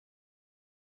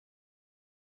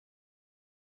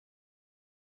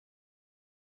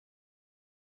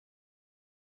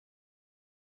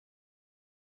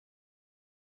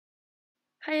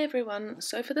Hey everyone,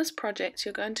 so for this project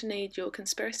you're going to need your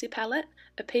conspiracy palette,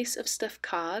 a piece of stiff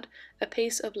card, a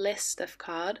piece of less stiff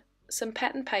card, some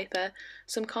pattern paper,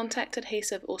 some contact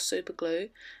adhesive or super glue,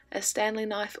 a Stanley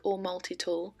knife or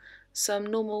multi-tool, some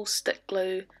normal stick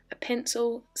glue, a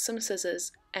pencil, some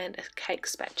scissors and a cake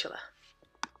spatula.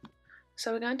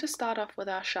 So we're going to start off with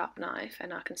our sharp knife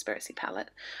and our conspiracy palette.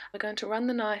 We're going to run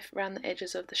the knife around the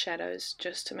edges of the shadows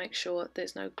just to make sure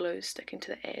there's no glue sticking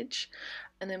to the edge.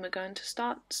 And then we're going to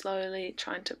start slowly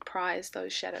trying to prise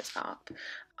those shadows up.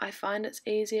 I find it's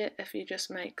easier if you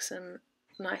just make some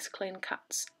nice clean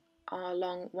cuts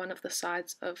along one of the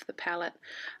sides of the palette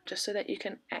just so that you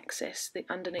can access the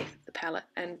underneath the palette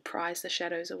and prise the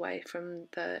shadows away from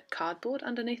the cardboard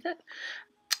underneath it.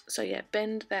 So yeah,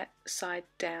 bend that side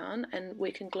down and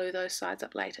we can glue those sides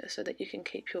up later so that you can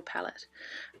keep your palette.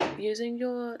 Using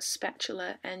your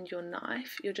spatula and your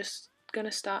knife, you're just going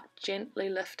to start gently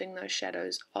lifting those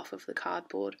shadows off of the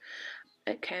cardboard.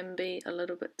 It can be a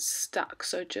little bit stuck,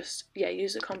 so just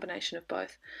use a combination of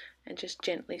both and just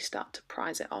gently start to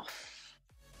prise it off.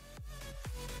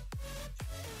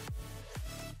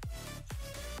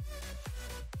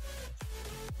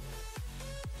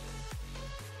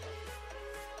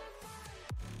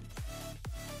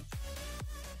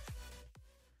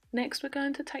 Next we're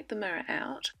going to take the mirror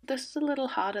out. This is a little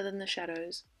harder than the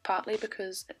shadows, partly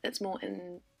because it's more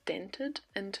indented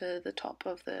into the top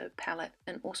of the palette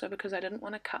and also because I didn't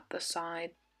want to cut the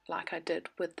side like I did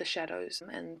with the shadows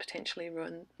and potentially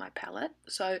ruin my palette.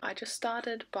 So I just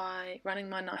started by running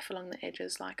my knife along the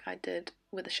edges like I did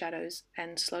with the shadows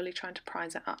and slowly trying to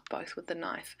prise it up both with the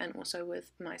knife and also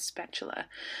with my spatula.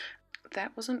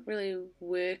 That wasn't really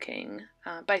working.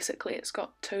 Basically it's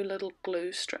got two little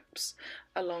glue strips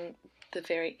along the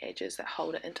very edges that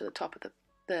hold it into the top of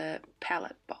the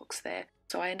palette box there.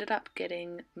 So I ended up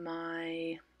getting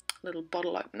my little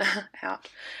bottle opener out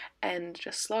and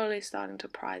just slowly starting to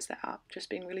prise that up, just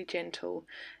being really gentle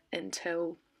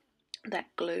until that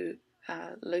glue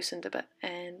loosened a bit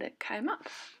and it came up.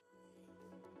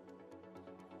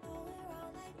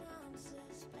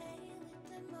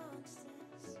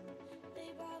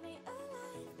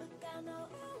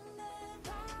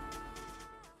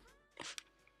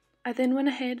 I then went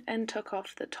ahead and took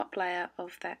off the top layer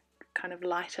of that kind of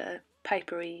lighter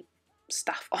papery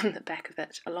stuff on the back of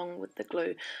it along with the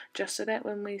glue, just so that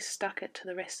when we stuck it to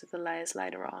the rest of the layers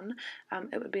later on,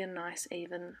 it would be a nice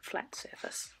even flat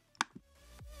surface.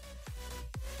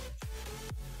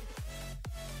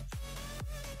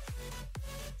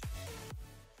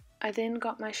 I then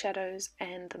got my shadows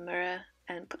and the mirror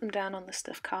and put them down on the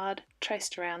stiff card,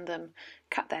 traced around them,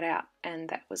 cut that out, and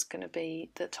that was going to be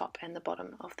the top and the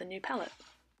bottom of the new palette.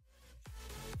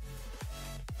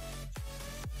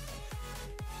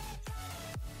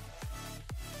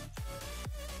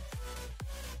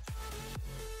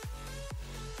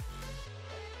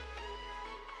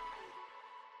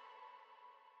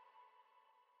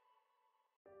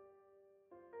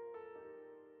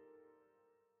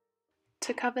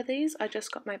 To cover these, I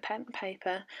just got my pattern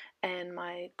paper and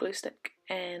my glue stick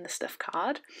and the stiff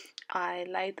card. I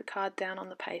laid the card down on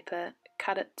the paper,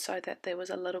 cut it so that there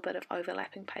was a little bit of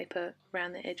overlapping paper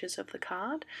around the edges of the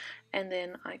card, and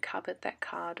then I covered that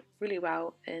card really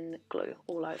well in glue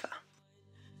all over.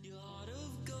 Your heart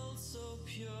of gold, so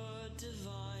pure,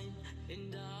 divine,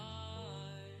 and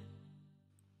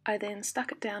I then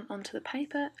stuck it down onto the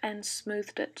paper and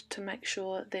smoothed it to make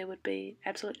sure there would be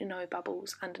absolutely no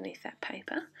bubbles underneath that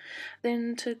paper.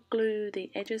 Then to glue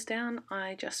the edges down,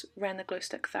 I just ran the glue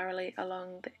stick thoroughly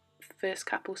along the first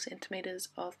couple centimetres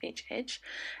of each edge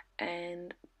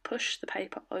and pushed the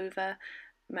paper over,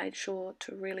 made sure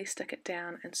to really stick it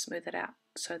down and smooth it out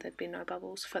so there'd be no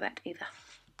bubbles for that either.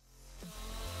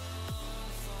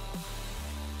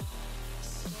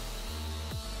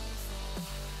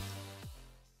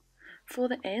 For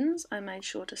the ends, I made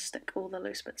sure to stick all the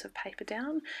loose bits of paper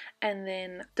down and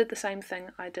then did the same thing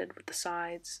I did with the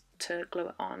sides to glue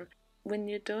it on. When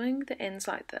you're doing the ends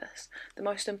like this, the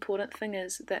most important thing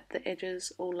is that the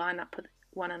edges all line up with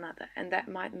one another, and that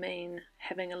might mean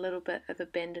having a little bit of a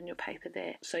bend in your paper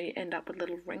there, so you end up with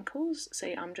little wrinkles.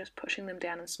 See, I'm just pushing them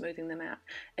down and smoothing them out.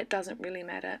 It doesn't really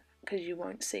matter because you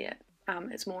won't see it.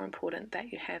 It's more important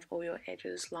that you have all your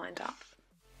edges lined up.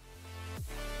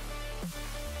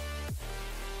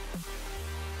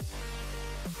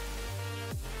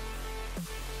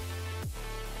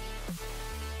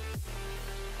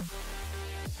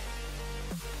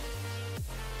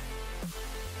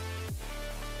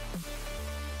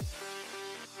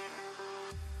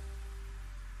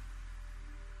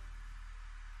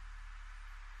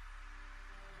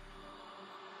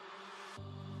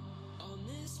 On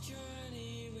this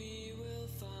journey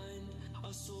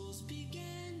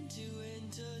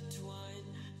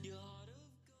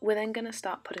We're then going to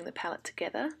start putting the palette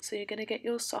together. So you're going to get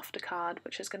your softer card,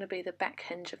 which is going to be the back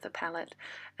hinge of the palette,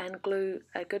 and glue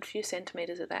a good few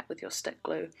centimetres of that with your stick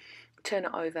glue. Turn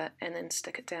it over and then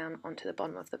stick it down onto the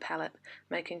bottom of the palette,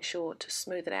 making sure to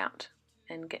smooth it out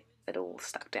and get it all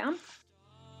stuck down.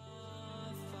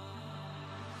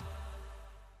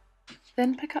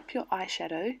 Then pick up your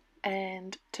eyeshadow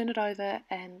and turn it over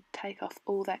and take off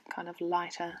all that kind of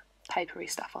lighter papery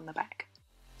stuff on the back.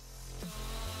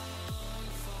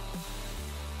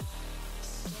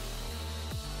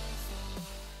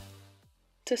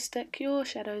 To stick your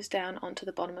shadows down onto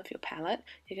the bottom of your palette,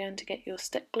 you're going to get your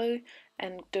stick glue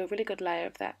and do a really good layer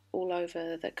of that all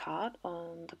over the card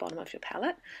on the bottom of your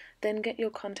palette. Then get your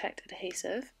contact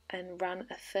adhesive and run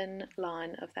a thin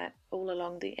line of that all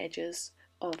along the edges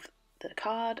of the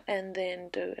card, and then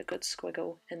do a good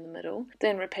squiggle in the middle.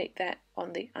 Then repeat that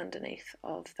on the underneath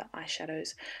of the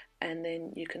eyeshadows, and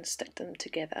then you can stick them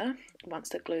together once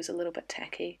the glue's a little bit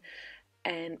tacky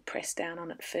and press down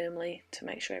on it firmly to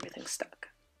make sure everything's stuck.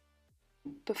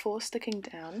 Before sticking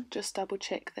down, just double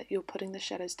check that you're putting the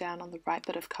shadows down on the right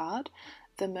bit of card.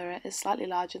 The mirror is slightly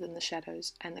larger than the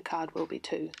shadows and the card will be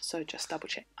too, so just double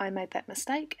check. I made that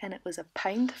mistake and it was a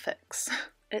pain to fix.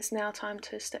 It's now time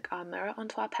to stick our mirror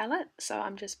onto our palette, so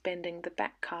I'm just bending the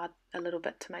back card a little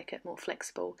bit to make it more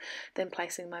flexible, then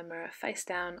placing my mirror face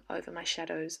down over my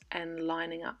shadows and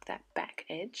lining up that back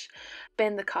edge.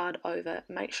 Bend the card over,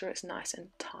 make sure it's nice and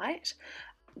tight.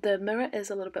 The mirror is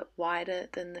a little bit wider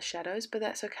than the shadows, but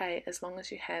that's okay as long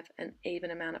as you have an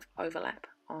even amount of overlap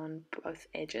on both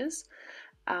edges.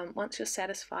 Once you're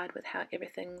satisfied with how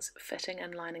everything's fitting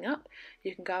and lining up,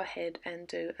 you can go ahead and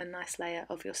do a nice layer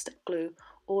of your stick glue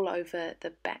all over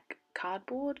the back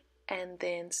cardboard and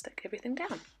then stick everything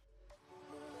down.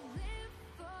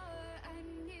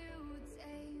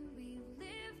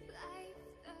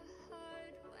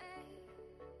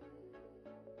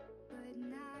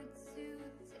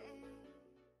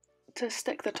 To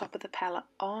stick the top of the palette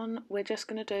on, we're just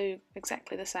going to do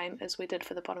exactly the same as we did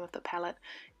for the bottom of the palette.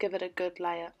 Give it a good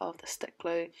layer of the stick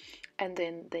glue and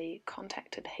then the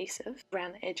contact adhesive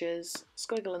around the edges,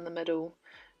 squiggle in the middle,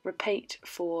 repeat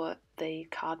for the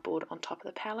cardboard on top of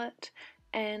the palette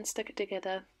and stick it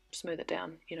together, smooth it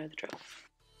down, you know the drill.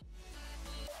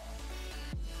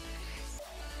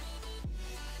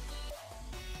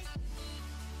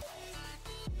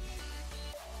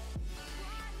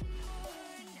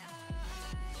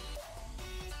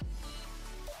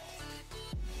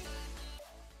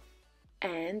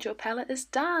 And your palette is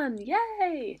done!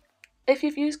 Yay! If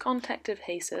you've used contact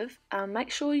adhesive,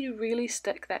 make sure you really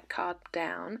stick that card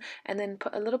down and then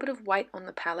put a little bit of weight on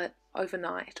the palette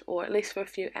overnight, or at least for a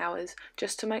few hours,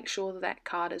 just to make sure that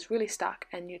card is really stuck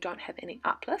and you don't have any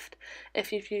uplift.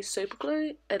 If you've used super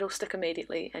glue, it'll stick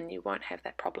immediately and you won't have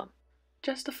that problem.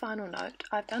 Just a final note,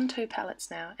 I've done 2 palettes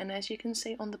now, and as you can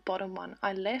see on the bottom one,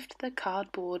 I left the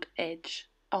cardboard edge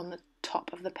on the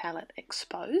top of the palette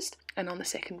exposed, and on the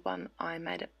second one I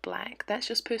made it black. That's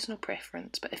just personal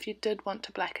preference, but if you did want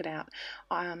to black it out,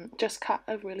 just cut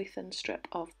a really thin strip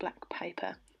of black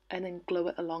paper and then glue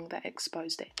it along that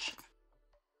exposed edge.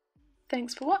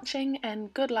 Thanks for watching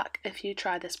and good luck if you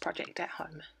try this project at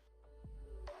home.